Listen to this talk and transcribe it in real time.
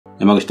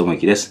山口智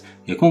之です。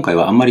今回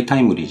はあんまりタ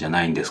イムリーじゃ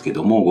ないんですけ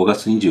ども、5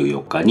月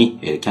24日に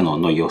Canon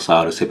の EOS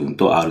R7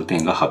 と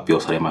R10 が発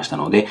表されました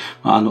ので、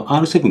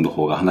R7 の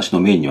方が話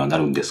のメインにはな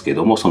るんですけ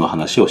ども、その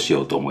話をし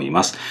ようと思い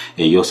ます。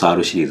EOS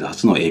R シリーズ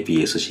初の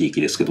APS-C 機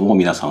ですけども、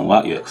皆さん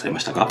は予約されま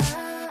したか？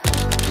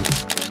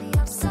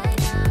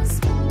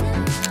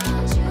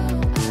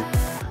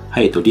は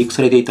い、リーク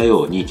されていた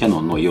ように、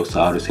Canon の EOS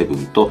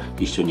R7 と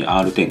一緒に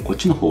R10、こっ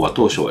ちの方は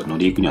当初の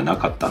リークにはな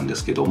かったんで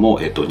すけども、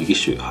2機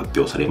種発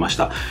表されまし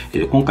た。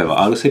今回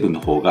は R7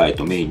 の方が、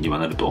メインには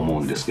なると思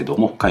うんですけど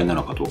も、買いな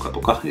のかどうかと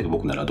か、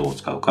僕ならどう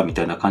使うかみ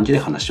たいな感じで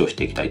話をし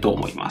ていきたいと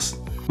思いま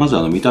す。まず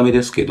見た目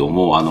ですけど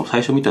も、最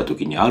初見た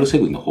時に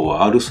R7 の方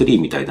は R3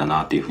 みたいだ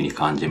なっていうふうに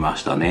感じま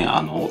したね。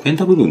ペン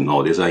タ部分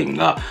のデザイン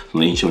がそ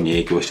の印象に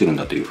影響してるん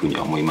だというふうに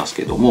は思います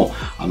けども、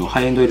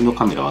ハイエンド入りの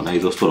カメラは内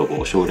蔵ストロボ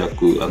を省略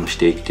し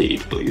てきてい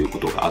るというこ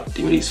とがあっ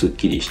て、よりスッ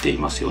キリしてい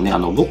ますよね。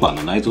僕は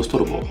内蔵スト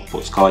ロボ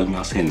を使い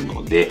ません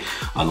ので、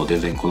全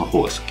然この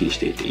方がスッキリし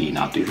ていていい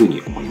なというふう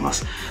に思いま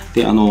す。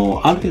で、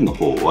R10 の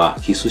方は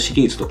キスシ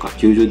リーズとか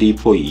 90D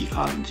っぽい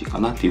感じか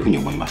なっていうふうに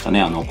思いました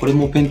ね。これ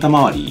もペンタ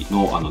周り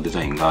のデ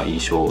ザインがその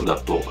印象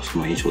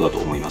だと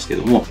思いますけ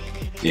ども、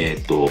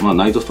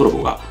内蔵ストロ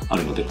ボがあ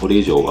るので、これ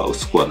以上は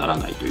薄くはなら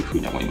ないというふう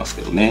に思います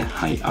けどね。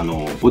はい。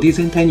ボディ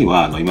全体に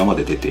は、今ま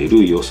で出ている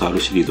EOS R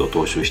シリーズを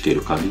踏襲してい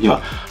る感じに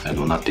は、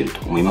なっている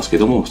と思いますけ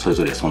ども、それ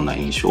ぞれそんな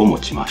印象を持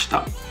ちまし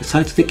た。サ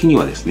イズ的に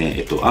はです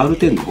ね、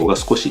R10 の方が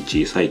少し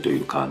小さいとい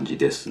う感じ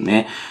です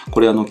ね。こ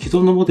れ、既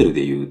存のモデル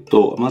で言う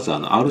と、まず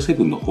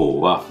R7 の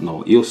方は、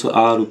EOS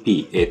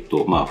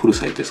RP、フル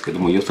サイズですけど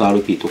も、EOS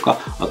RP とか、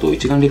あと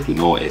一眼レフ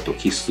の、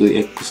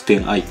KISS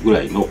X10i ぐ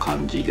らいの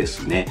感じで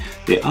すね。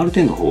で、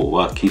R10 の方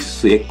は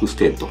KISS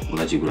X10 と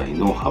同じぐらい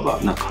の幅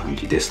な感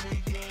じです。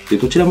で、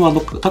どちらも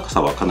高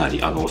さはかなり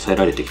抑え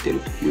られてきている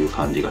という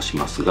感じがし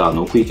ますが、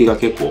奥行きが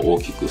結構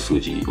大きい数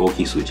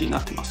字にな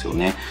ってますよ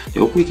ね。で、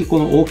奥行きこ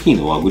の大きい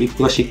のはグリッ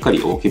プがしっか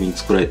り大きめに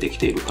作られてき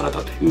ているから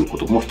だというこ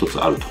とも一つ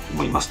あると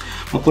思います。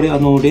これ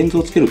レンズ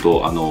をつける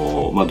と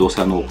どう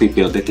せ奥行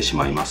きが出てし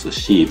まいます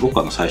し、僕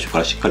は最初か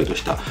らしっかりと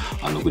した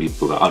グリッ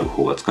プがある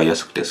方が使いや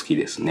すくて好き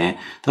ですね。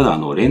ただ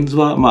レンズ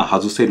は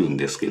外せるん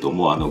ですけど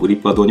も、グリ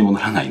ップはどうにも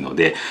ならないの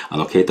で、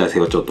携帯性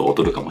はちょっと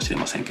劣るかもしれ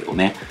ませんけど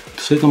ね。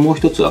それともう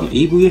一つ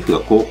EVFが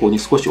後方に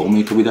少し多め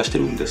に飛び出して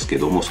るんですけ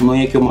ども、その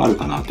影響もある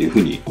かなというふ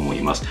うに思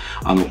います。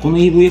この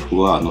EVF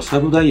はサ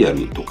ブダイヤ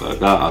ルとか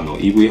が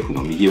EVF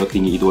の右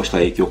脇に移動した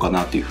影響か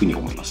なというふうに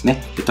思います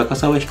ね。で、高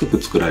さは低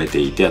く作られて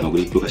いて、グ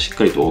リップがしっ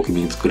かりと大きめ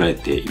に作られ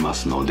ていま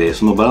すので、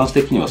そのバランス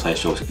的には最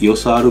初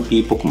EOS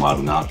RP っぽくもあ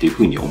るなという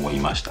ふうに思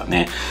いました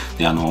ね。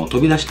で、飛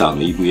び出した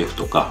EVF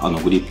とか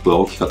グリップは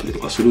大きかったりと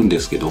かするんで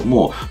すけど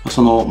も、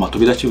その、飛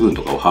び出し部分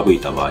とかを省い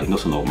た場合の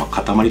その、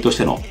塊とし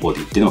てのボデ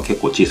ィっていうのは結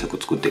構小さく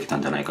作ってきた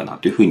んじゃないかな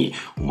というふうに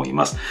思い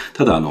ます。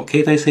ただ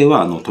携帯性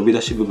は飛び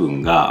出し部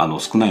分が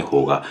少ない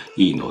方が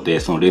いいので、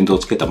そのレンズを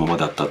つけたまま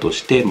だったと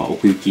して、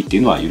奥行きってい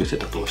うのは許せ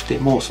たとして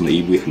も、その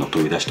EVF の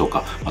飛び出しと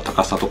か、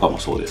高さとかも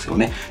そうですよ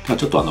ね。ち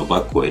ょっと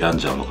バッグを選ん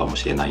じゃうのかも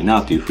しれない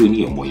なというふう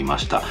に思いま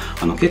した。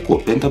結構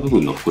ペンタ部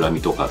分の膨らみ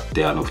とかっ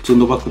て普通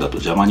のバッグだと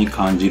邪魔に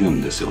感じる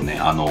んですよ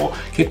ね。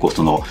結構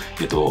その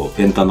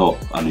ペンタの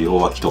両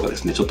脇とかで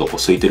すね、ちょっと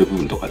空いてる部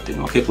分とかっていう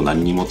のは結構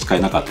何にも使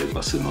えなかったりと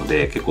かするの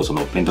で、結構そ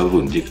のペンタ部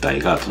分自体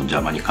がその邪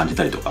魔に感じ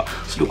たりとか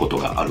すること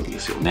があるんで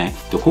すよね。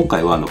で、今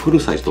回はフル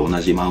サイズと同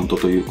じマウント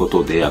というこ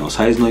とで、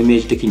サイズのイメ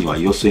ージ的には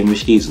EOS M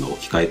シリーズの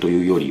置き換えと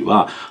いうより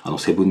は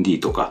7D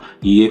とか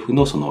EF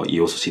のその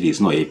EOS シリー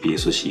ズの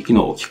APS-C 機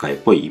の置き換えっ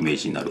ぽいイメー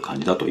ジになる感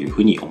じだというふ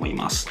うに思い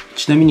ます。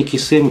ちなみに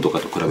KISS M とか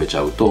と比べち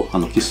ゃうと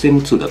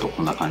KISS M2 だと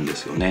こんな感じで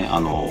すよね。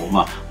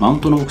マウン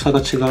トの大きさが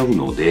違う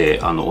ので、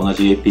同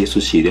じ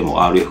APS-C で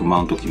も RF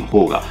マウント機の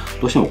方が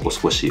どうしても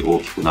少し大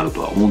きくなる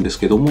とは思うんです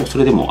けども、そ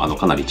れでも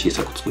かなり小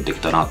さく作ってき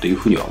たなという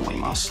ふうには思い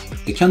ます。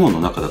で、Canon の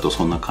中だと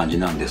そんな感じ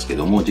なんですけ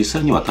ども、実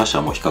際には他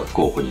社も比較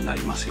候補にな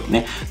りますよ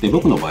ね。で、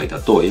僕の場合だ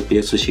と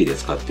APS-C で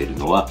使っている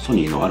のは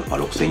SONY の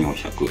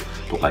α6400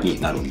 とかに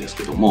なるんです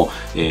けども、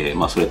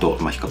それと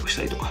比較し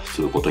たりとか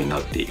することにな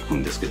っていく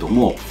んですけど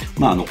も、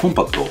コン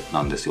パクト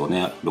なんですよ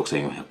ね、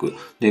6400。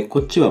で、こ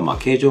っちは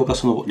形状が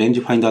そのレンジ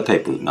ファインダータイ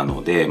プな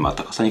ので、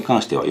高さに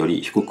関してはよ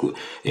り低く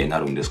な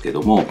るんですけ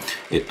ども、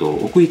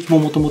奥行きも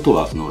もともと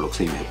はその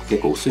6400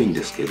結構薄いん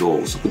ですけど、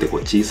薄くて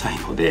小さい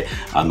ので、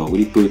グ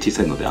リップ小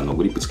さいので、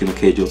グリップ付きの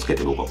ケージをつけ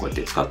て僕はこうやっ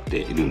て使って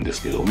いるんで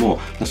すけども、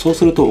そう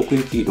すると奥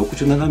行き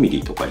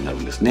 67mm とかになる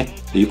んですね。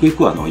で、ゆくゆ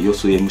くは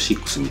EOS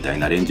M6 みたい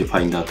なレンジフ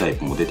ァインダータイ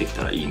プも出てき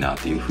たらいいな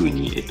というふう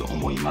に、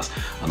思います。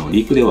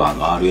リークでは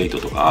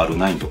R8 とか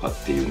R9 とか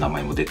っていう名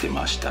前も出て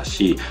ました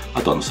し、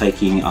あと最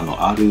近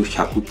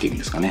R100 っていうん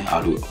ですかね、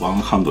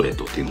R100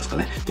 っていうんですか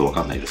ね、わ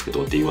かんないですけ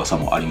どっていう噂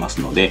もありま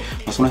すので、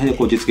その辺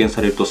で実現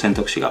されると選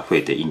択肢が増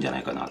えていいんじゃな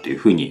いかなという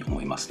ふうに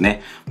思います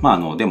ね。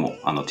でも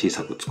小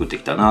さく作って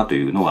きたなと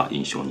いうのが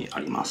印象にあ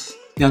ります。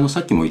で、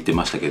さっきも言って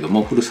ましたけど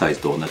も、フルサイ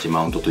ズと同じ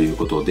マウントという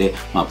ことで、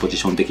ポジ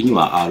ション的に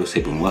は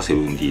R7 は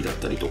 7D だっ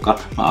たりとか、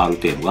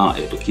R10 は、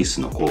キ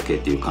スの後継っ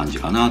ていう感じ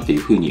かなっていう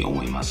ふうに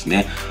思います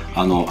ね。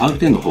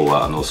R10 の方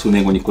は、数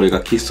年後にこれ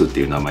がキスって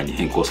いう名前に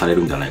変更され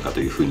るんじゃないかと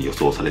いうふうに予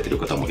想されている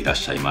方もいらっ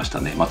しゃいまし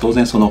たね。当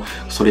然そ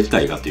れ自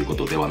体がというこ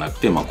とではなく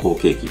て、後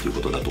継機という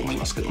ことだと思い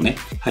ますけどね。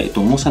はい、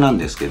重さなん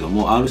ですけど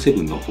も、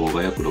R7 の方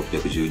が約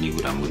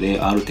 612g で、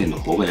R10 の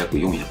方が約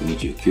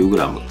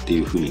 429g って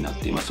いうふうになっ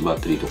ています。バッ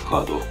テリーと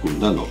カードを含ん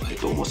だ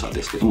重さ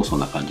ですけども、そん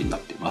な感じにな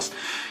っています。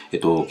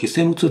キス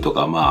M2 と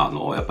か、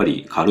やっぱ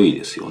り軽い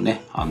ですよ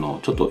ね。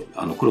ちょっと、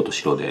黒と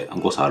白で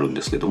誤差あるん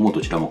ですけども、ど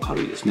ちらも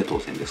軽いですね。当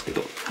然ですけ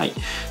ど。はい。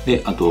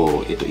で、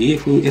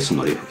EFS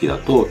のレフ機だ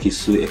と、キ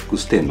ス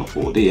X10 の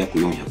方で約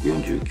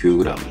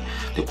 449g。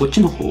で、こっ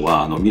ちの方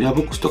は、ミラー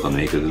ボックスとかの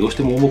影響でどうし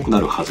ても重く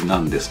なるはずな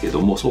んですけど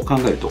も、そう考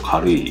えると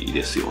軽い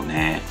ですよ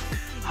ね。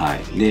は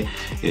い。で、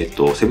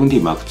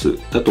7D Mark II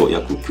だと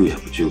約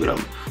 910g。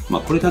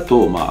これだ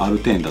と、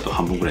R10 だと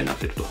半分ぐらいになっ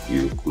ている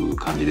という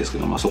感じですけ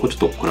ど、そこちょっ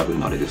と比べる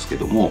のあれですけ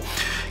ども、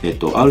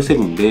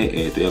R7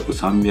 で、約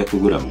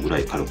 300g ぐら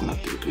い軽くなっ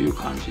ているという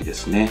感じで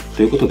すね。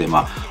ということで、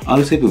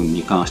R7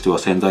 に関しては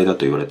潜在だ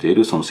と言われてい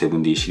るその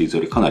 7D シリーズ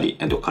よりかなり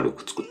軽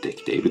く作って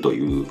きていると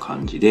いう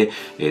感じで、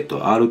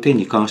R10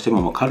 に関して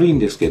も軽いん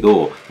ですけ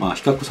ど、比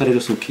較され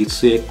るそのキ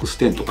ス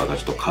X10 とかが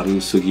ちょっと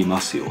軽すぎ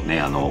ますよ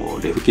ね。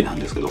レフ機なん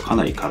ですけど、か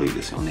なり軽い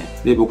ですよね。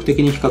で、僕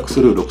的に比較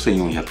する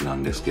6400な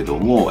んですけど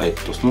も、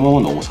そのま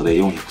まの重さで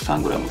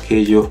 403g、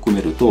ケージを含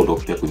めると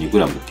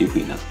 602g っていう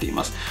風になってい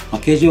ます。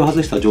ケージを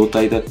外した状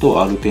態だと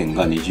R10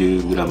 が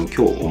 20g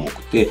強重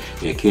くて、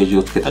ケージ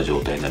をつけた状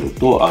態になる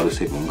と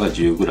R7 が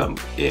 10g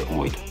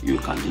重いという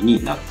感じ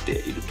になってい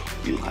る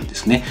という感じで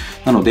すね。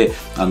なので、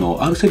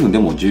R7 で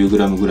も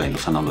 10g ぐらいの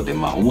差なので、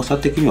重さ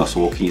的には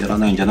そう気になら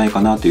ないんじゃない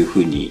かなという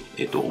風に、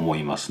思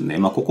いますね。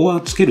ここ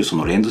はつけるそ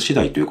のレンズ次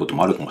第ということ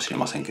もあるかもしれ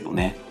ませんけど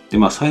ね。で、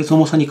サイズ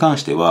重さに関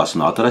しては、そ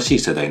の新しい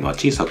世代のは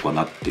小さくは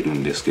なってる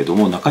んですけど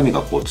も、中身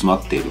が詰ま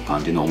っている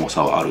感じの重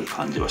さはある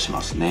感じはし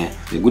ますね。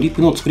で、グリッ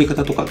プの作り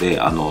方とか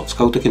で、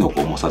使う時の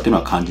重さっていうの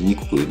は感じに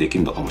くくでき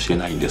るのかもしれ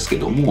ないんですけ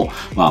ども、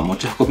持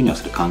ち運びには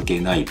それ関係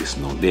ないです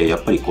ので、や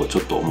っぱりちょっ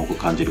と重く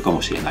感じるか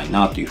もしれない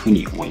なというふう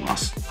に思いま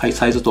す。はい、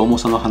サイズと重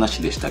さの話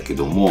でしたけ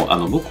ども、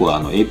僕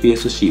は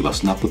APS-C は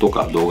スナップと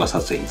か動画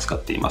撮影に使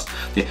っています。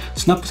で、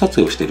スナップ撮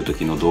影をしている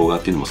時の動画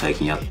っていうのも最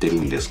近やってる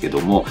んですけど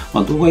も、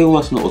動画用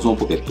はそのオズモ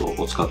ポケット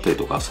を使ったり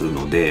とかする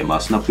ので、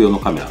スナップ用の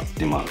カメラ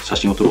で、写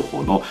真を撮る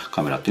方の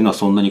カメラっていうのは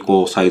そんなに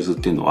サイズっ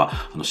ていうのは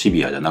シ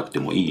ビアじゃなくて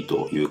もいい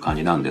という感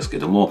じなんですけ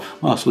ども、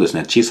そうです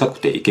ね、小さく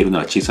ていけるな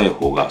ら小さい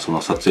方がそ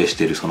の撮影し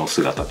ているその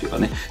姿というか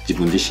ね、自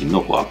分自身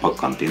の圧迫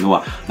感っていうの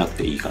はなく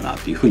ていいかなっ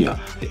ていうふうには、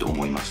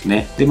思います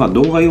ね。で、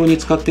動画用に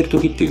使っている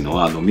時っていうの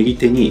は、右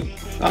手に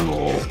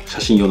写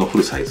真用のフ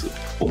ルサイズ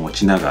を持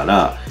ちなが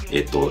ら、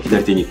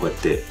左手にこうやっ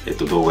て、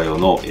動画用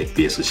の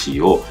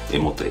APS-C を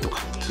持ったりとか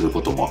する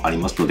こともあり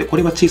ますので、こ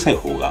れは小さい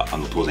方が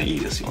当然いい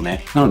ですよ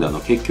ね。なので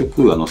結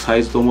局サ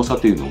イズと重さ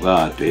というの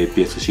が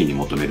APS-C に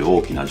求める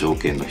大きな条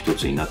件の一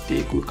つになって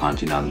いく感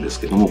じなんです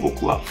けども、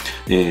僕は。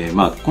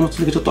この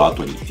続きちょっと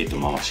後に、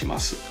回しま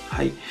す。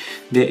はい。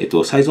で、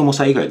サイズ重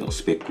さ以外の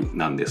スペック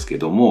なんですけ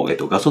ども、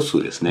画素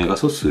数ですね。画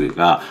素数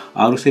が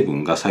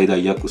R7 が最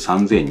大約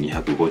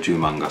3250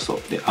万画素。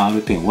で、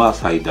R10 は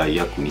最大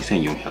約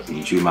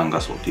2420万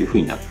画素というふう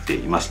になって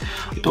います。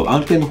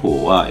R10 の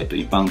方は、一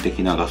般的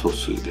な画素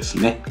数です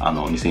ね。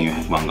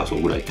2400万画素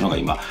ぐらいっていうのが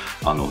今、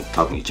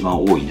多分一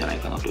番多いんじゃない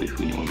かなという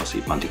ふうに思います。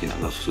一般的な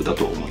画素数だ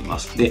と思いま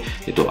す。で、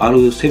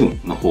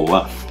R7 の方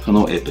は、そ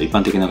の、一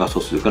般的な画素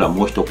数から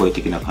もう一声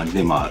的な感じ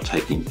で、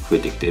最近増え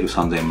てきている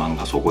3000万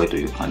画素超えと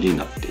いう感じに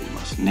なってい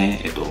ますね。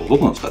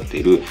僕の使って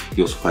いる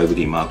EOS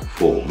 5D Mark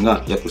IV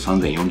が約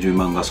3040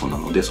万画素な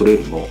ので、それよ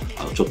りも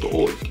ちょっと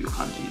多いという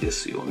感じで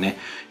すよね。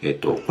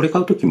これ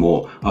買うとき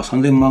も、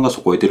3000万画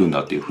素超えてるん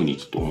だっていうふうに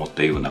ちょっと思っ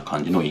たような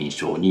感じの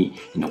印象に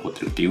残っ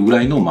てるっていうぐ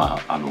らいの、画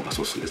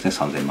素数ですね。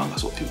3000万画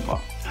素っていうのは。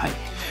はい。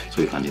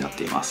そういう感じになっ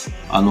ています。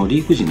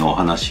リーク時の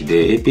話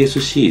で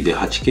APS-C で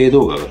 8K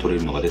動画が撮れ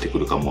るのが出てく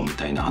るかもみ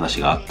たいな話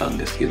があったん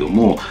ですけど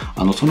も、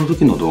その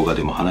時の動画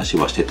でも話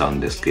はしてたん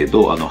ですけ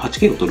ど、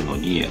8K を撮るの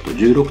に、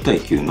16対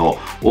9の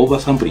オーバ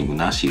ーサンプリング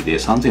なしで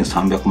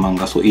3300万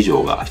画素以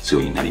上が必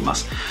要になりま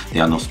す。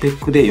で、スペッ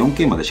クで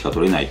 4K までしか撮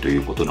れないとい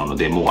うことなの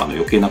で、もう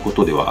余計なこ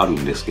とではある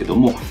んですけど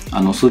も、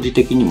数字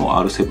的にも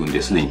R7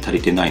 ですでに足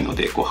りてないの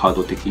で、ハー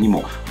ド的に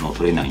も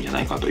撮れないんじゃ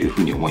ないかというふ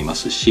うに思いま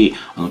すし、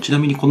ちな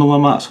みにこのま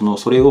ま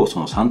それを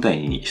3対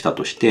2にした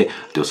として、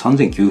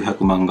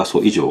3900万画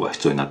素以上が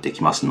必要になって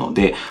きますの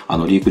で、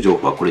リーク情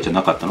報はこれじゃ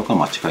なかったのか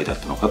間違いだっ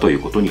たのかという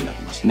ことにな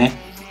りますね。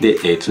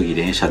で、次、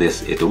連写で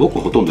す。僕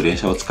ほとんど連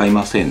写は使い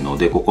ませんの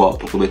で、ここは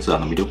特別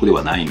魅力で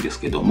はないんです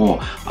けども、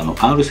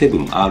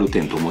R7、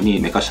R10 ともに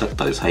メカシャッ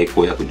ターで最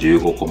高約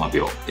15コマ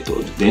秒、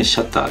電子シ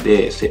ャッター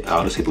で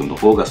R7 の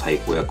方が最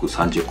高約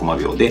30コマ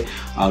秒で、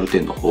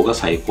R10 の方が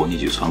最高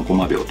23コ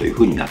マ秒という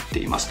風になって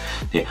います。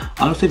で、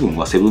R7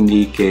 は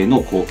 7D 系の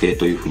後継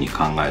という風に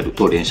考える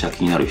と、連写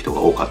気になる人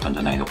が多かったんじ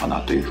ゃないのか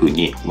なという風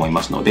に思い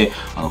ますので、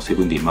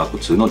7D Mark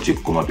II の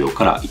10コマ秒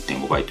から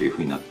 1.5 倍という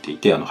風になってい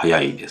て、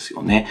早いです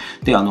よね。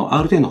で、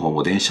R10 の方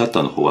も電子シャッタ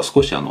ーの方は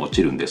少し落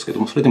ちるんですけど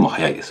も、それでも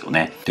早いですよ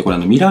ね。で、これ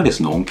ミラーレ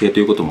スの恩恵と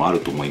いうこともある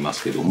と思いま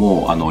すけど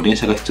も、連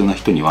写が必要な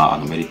人には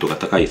メリットが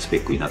高いスペ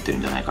ックになってる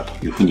んじゃないか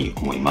というふうに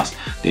思います。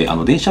で、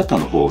電子シャッター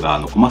の方が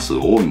コマ数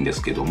多いんで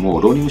すけど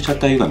も、ローリングシャッ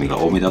ター歪みが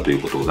多めだとい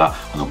うことが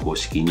公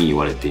式に言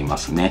われていま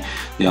すね。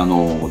で、電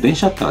子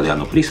シャッター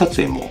でプリ撮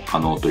影も可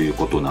能という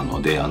ことな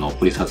ので、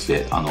プリ撮影、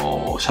シャ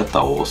ッタ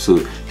ーを押す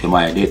手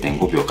前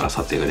 0.5 秒から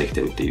撮影ができ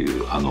てるってい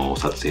う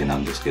撮影な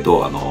んですけ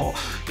ど、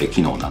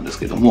機能なんです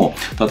けども、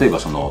例えば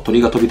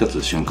鳥が飛び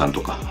立つ瞬間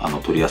とか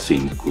撮りやす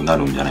くな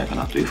るんじゃないか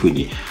なというふう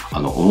に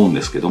思うん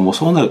ですけども、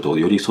そうなると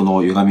より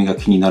歪みが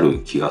気にな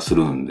る気がす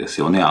るんです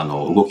よね。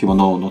動き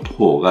物の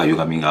方が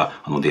歪みが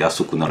出や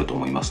すくなると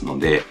思いますの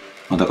で、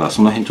だから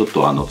その辺ちょっ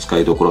と使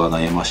いどころが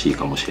悩ましい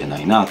かもしれな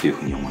いなという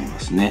ふうに思いま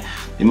すね。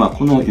で、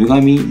この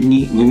歪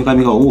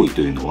みが多いと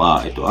いうの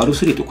は、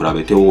R3 と比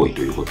べて多いと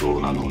いうこと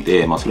なの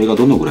で、それが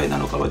どのぐらいな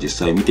のかは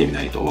実際見てみ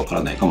ないとわか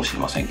らないかもしれ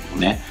ませんけど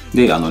ね。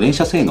で、連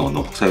写性能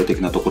の作用的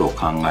なところを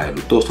考え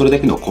ると、それだ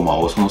けのコマ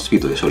をそのスピ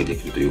ードで処理で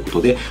きるというこ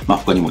とで、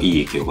他にも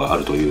いい影響があ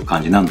るという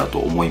感じなんだと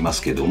思いま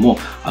すけども、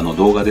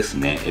動画です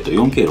ね、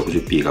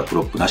4K60P がク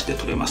ロップなしで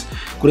撮れます。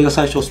これが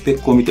最初スペ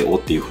ックを見ておっ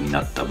ていうふうに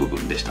なった部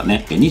分でした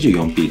ね。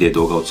24P で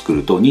動画を作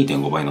ると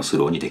 2.5 倍のス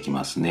ローにでき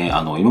ますね。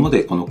今ま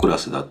でこのクラ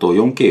スだと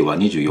 4K は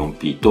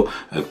 24P と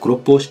クロッ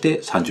プをして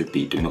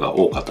 30P というのが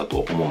多かった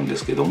と思うんで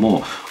すけど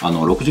も、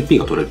60P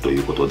が撮れるとい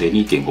うことで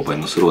 2.5 倍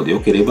のスローで良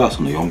ければ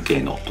その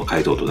 4K の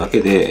解像度だ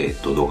けで、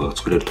動画が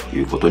作れると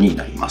いうことに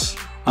なります。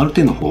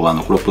R10 の方は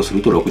クロップす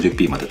ると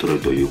 60P まで撮れ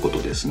るということ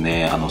です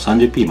ね。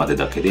30P まで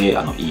だけで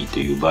いいと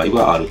いう場合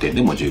は R10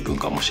 でも十分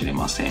かもしれ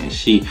ません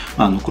し、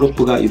クロッ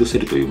プが許せ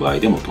るという場合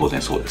でも当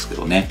然そうですけ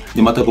どね。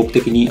で、また僕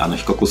的に比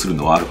較する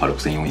のは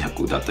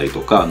α6400 だったり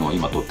とか、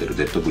今撮ってる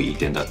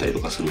ZV-E10 だったりと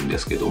かするんで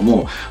すけど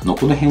も、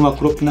この辺は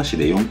クロップなし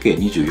で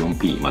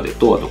 4K24P まで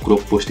と、クロ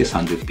ップをして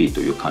 30P と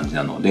いう感じ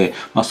なので、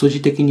数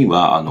字的に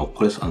は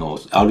これ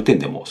R10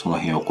 でもその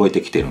辺を超え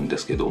てきてるんで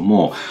すけど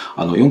も、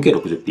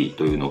4K60P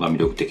というのが魅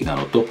力的な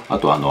のと、あ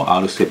と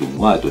R7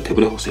 は手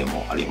ブレ補正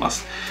もありま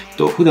す。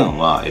普段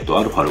は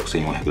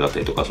α6400 だった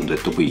りとか、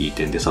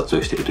ZV-E10 で撮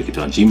影している時という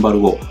のはジンバ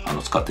ルを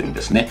使ってるん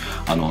ですね。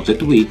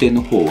ZV-E10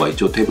 の方は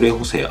一応手ブレ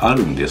補正あ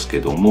るんですけ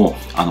ども、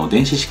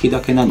電子式だ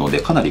けなの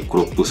でかなりク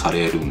ロップさ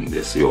れるん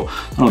ですよ。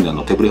なの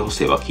で手ブレ補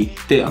正は切っ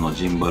て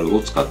ジンバル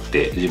を使っ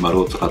て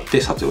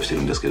撮影をして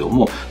るんですけど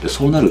も、で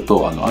そうなる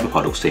と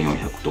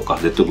α6400 とか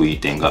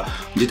ZV-E10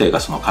 自体が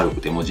軽く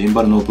てもジン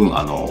バルの分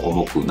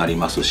重くなり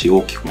ますし、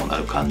大きくもな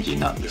る感じ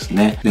なんです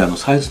ね。で、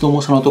サイズと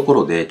重さのとこ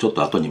ろでちょっ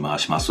と後に回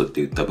しますっ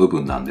て言った部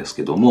分なんです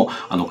けども、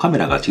カメ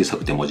ラが小さ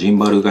くてもジン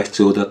バルが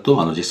必要だと、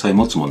実際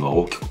持つものは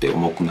大きくて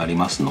重くなり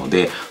ますの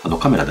で、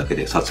カメラだけ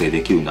で撮影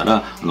できるな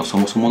ら、そ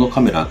もそもの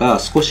カメラが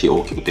少し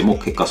大きくても、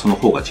結果その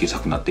方が小さ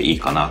くなっていい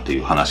かなとい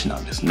う話な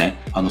んですね。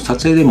撮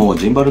影でも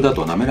ジンバルだ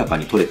と滑らか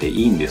に撮れて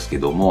いいんですけ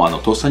ども、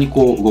とっさに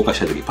動かし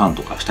たい時、パン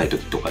とかしたい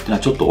時とかっていうのは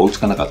ちょっと追いつ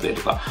かなかったり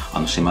とか、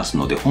します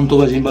ので、本当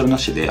はジンバルな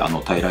しで、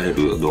耐えられ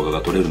る動画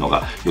が撮れるの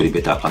がより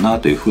ベターかな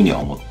というふうには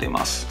思ってい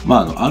ます。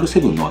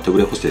R7 の手ブ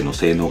レ補正の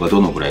性能がど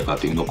のぐらいか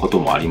というのこと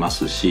もありま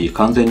すし、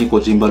完全に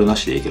ジンバルな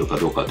しでいけるか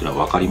どうかというの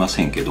は分かりま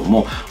せんけど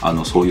も、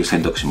そういう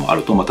選択肢もあ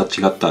るとまた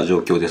違った状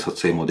況で撮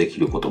影もでき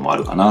ることもあ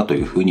るかなと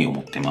いうふうに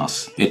思ってま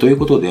す。という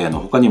ことで、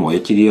他にも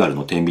HDR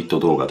の10ビット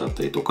動画だっ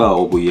たりとか、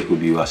OVF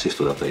ビューアシス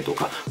トだったりと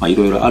か、い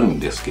ろいろあるん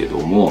ですけど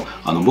も、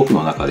僕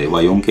の中で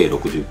は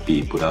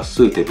 4K60P プラ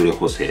ス手ブレ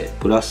補正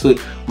プラス、ち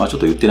ょっと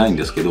言ってないん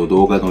ですけど、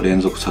動画の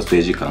連続撮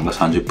影時間が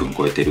30分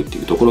超えてるって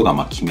いうところが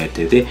決め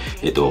手で、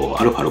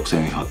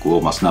α6400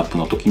 をスナップ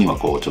の時には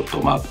ちょっ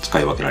と使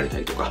い分けられた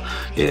りとか、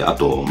あ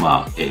と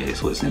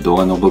そうですね、動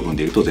画の部分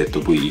で言うと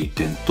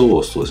ZV-E10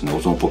 とそうですね、オ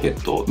ゾンポケ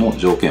ットの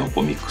条件を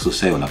ミックスし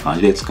たような感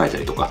じで使えた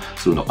りとか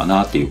するのか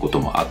なっていうこと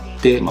もあ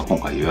って、今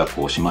回予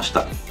約をしまし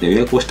た。で、予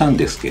約をしたん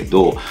ですけ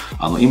ど、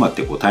今っ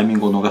てタイミン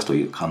グを逃すと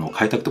いう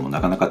買いたくても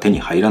なかなか手に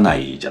入らな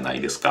いじゃな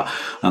いですか。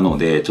なの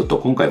で、ちょっと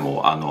今回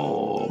も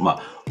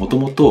もと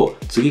もと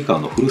次買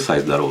うのフルサ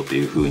イズだろうと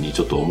いうふうに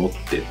ちょっと思っ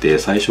てて、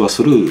最初は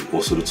スルー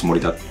をするつも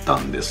りだった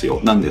んです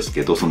よ。なんです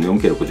けど、その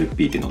 4K60P っ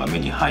ていうのが目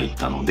に入っ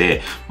たの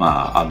で、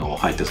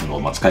入って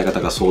使い方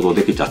が想像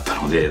できちゃった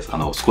ので、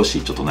少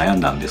しちょっと悩ん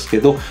だんですけ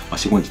ど、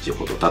4、5日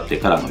ほど経って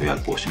から予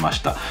約をしま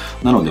した。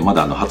なので、ま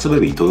だ発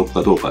売日に届く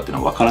かどうかっていう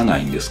のはわからな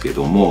いんですけ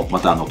ども、ま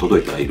た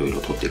届いたらいろいろ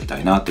撮っていきた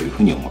いなという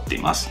ふうに思ってい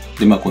ます。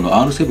で、この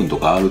R7 と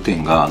か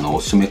R10 がお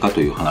すすめか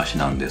という話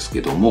なんです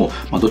けども、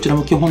どちら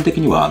も基本的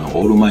には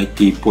オールマイ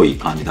ティっぽい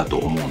感じだと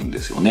思うんで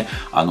すよね。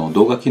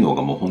動画機能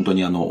がもう本当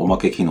におま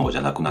け機能じ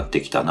ゃなくなっ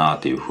てきたなっ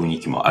ていう雰囲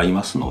気もあり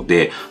ますの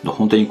で、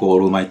本当にオー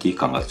ルマイティ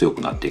感が強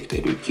くなってきて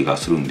いる気が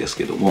するんです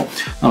けども、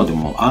なので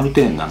もう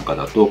R10 なんか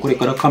だと、これ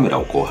からカメラ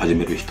を始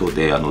める人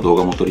で、動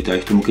画も撮りた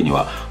い人向けに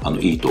は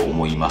いいと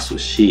思います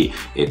し、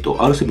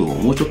R7 を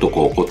もうちょっと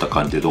凝った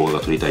感じで動画が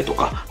撮りたいと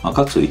か、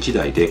かつ1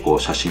台で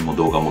写真も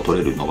動画も撮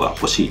れるのが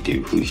欲しいってい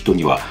う人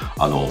には、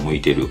向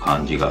いている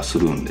感じがす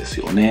るんです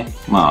よね。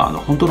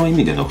本当の意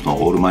味でのそ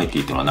のオールマイテ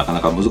ィっていうのはなかな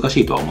か難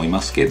しいとは思い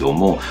ますけど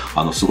も、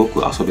すご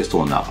く遊べ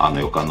そうな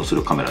予感のす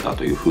るカメラだ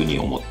というふうに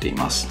思ってい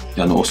ます。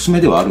おすす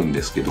めではあるん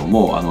ですけど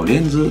も、レ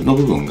ンズの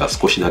部分が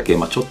少しだけ、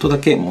ちょっとだ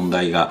け問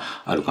題が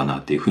あるかな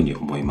っていうふうに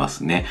思いま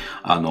すね。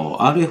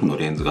RF の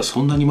レンズが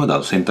そんなにま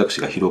だ選択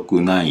肢が広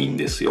くないん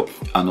ですよ。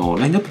ライ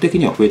ンナップ的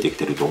には増えてき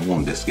てると思う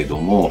んですけど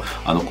も、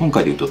今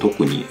回で言うと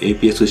特に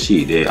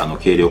APS-C で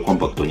軽量コン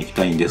パクトに行き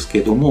たいんです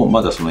けども、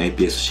まだその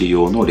APS-C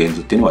用のレン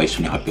ズっていうのは一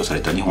緒に発表さ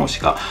れた2本し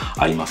か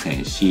ありませ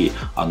んし、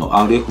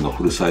RF の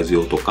フルサイズ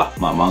用とか、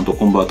マウント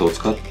コンバータを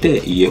使っ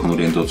て EF の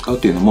レンズを使うっ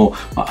ていうのも、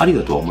あり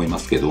だとは思いま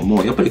すけど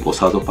も、やっぱり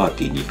サードパー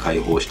ティーに開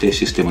放して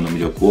システムの魅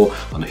力を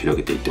広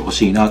げていってほ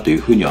しいなという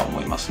ふうには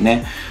思います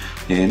ね。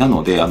な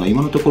ので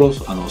今のところ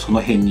そ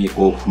の辺に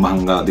不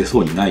満が出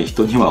そうにない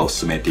人にはおす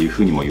すめっていう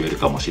ふうにも言える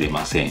かもしれ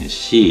ません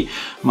し、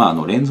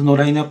レンズの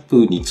ラインナッ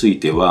プについ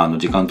ては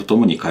時間とと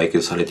もに解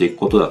決されていく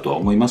ことだとは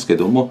思いますけ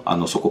ども、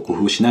そこを工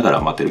夫しなが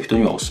ら待てる人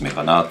にはおすすめ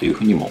かなという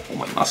ふうにも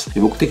思います。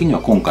で、僕的には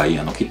今回キ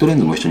ットレン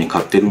ズも一緒に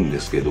買ってるんで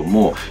すけど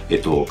も、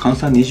換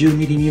算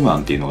 20mm 未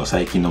満っていうのが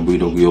最近の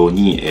Vlog 用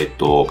に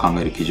考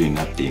える基準に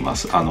なっていま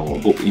す。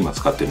僕今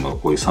使ってるのが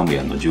こういうサム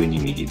ヤンの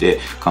 12mm で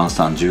換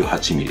算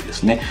 18mm で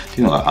すねっ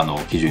ていうのが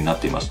基準になっ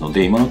ていますの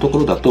で、今のとこ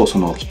ろだとそ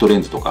のキットレ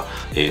ンズとか、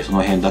そ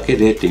の辺だけ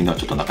でっていうのは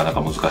ちょっとなかな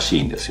か難し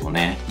いんですよ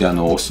ね。で、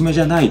おすすめ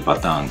じゃないパ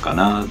ターンか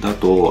なだ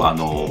と、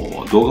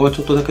動画はち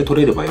ょっとだけ撮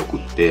れればよくっ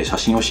て写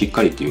真をしっ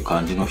かりっていう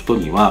感じの人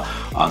には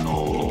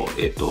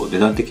値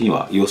段的に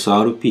は EOS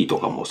RP と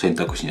かも選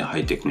択肢に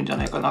入ってくるんじゃ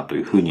ないかなと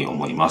いうふうに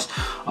思います。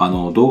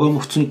動画も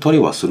普通に撮れ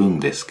はするん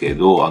ですけ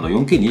ど、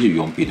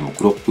4K24p でも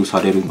クロップ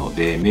されるの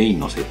で、メイン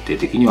の設定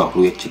的には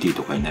FHD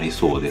とかになり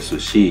そうです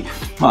し、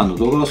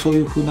動画はそう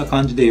いう風な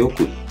感じでよ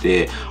くっ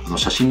て、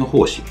写真の方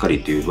をしっか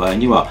りという場合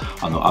には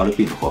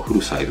RP の方はフ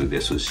ルサイズで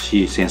す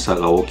し、センサー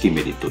が大きい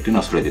メリットっていうの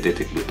はそれで出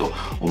てくると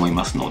思い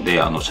ますの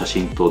で、写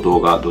真と動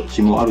画どっ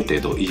ちもある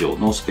程度以上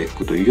のスペッ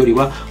クというより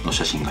は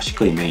写真がしっ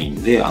かりメイ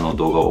ンで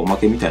動画をおま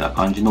けみたいな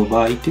感じの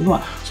場合っていうの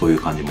はそういう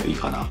感じもいい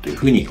かなという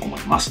ふうに思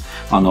います。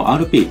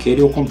RP 軽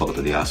量コンパク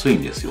トで安い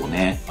んですよ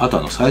ね。あ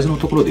とサイズの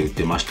ところで言っ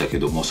てましたけ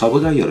ども、サ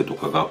ブダイヤルと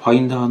かがファイ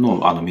ンダー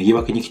の右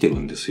脇に来てる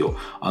んですよ。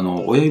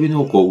親指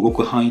の動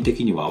く範囲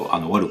的には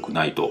悪く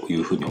ないとい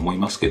うふうに思い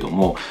ますけど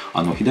も、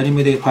左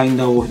目でファイン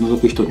ダーを覗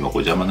く人には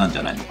邪魔なんじ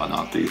ゃないのか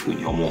なというふう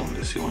に思うん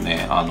ですよ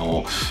ね。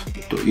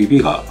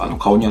指が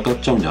顔に当たっ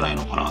ちゃうんじゃない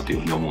のかなという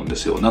ふうに思うんで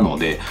すよ。なの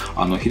で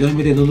左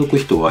目で覗く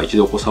人は一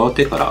度触っ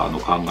てから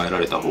考えら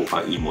れた方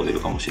がいいモデル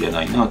かもしれ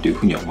ないなという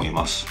ふうには思い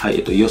ます。は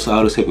い、EOS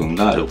R7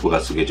 が6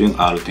月下旬、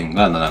R10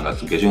 が7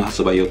月下旬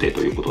発売予定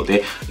ということ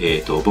で、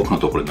僕の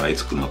ところにはい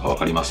つ来るのか分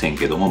かりません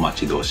けども、待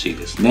ち遠しい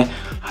ですね。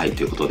はい、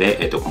ということ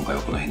で、今回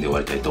はこの辺で終わ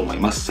りたいと思い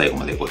ます。最後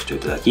までご視聴い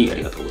ただきあ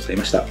りがとうござい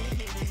ました。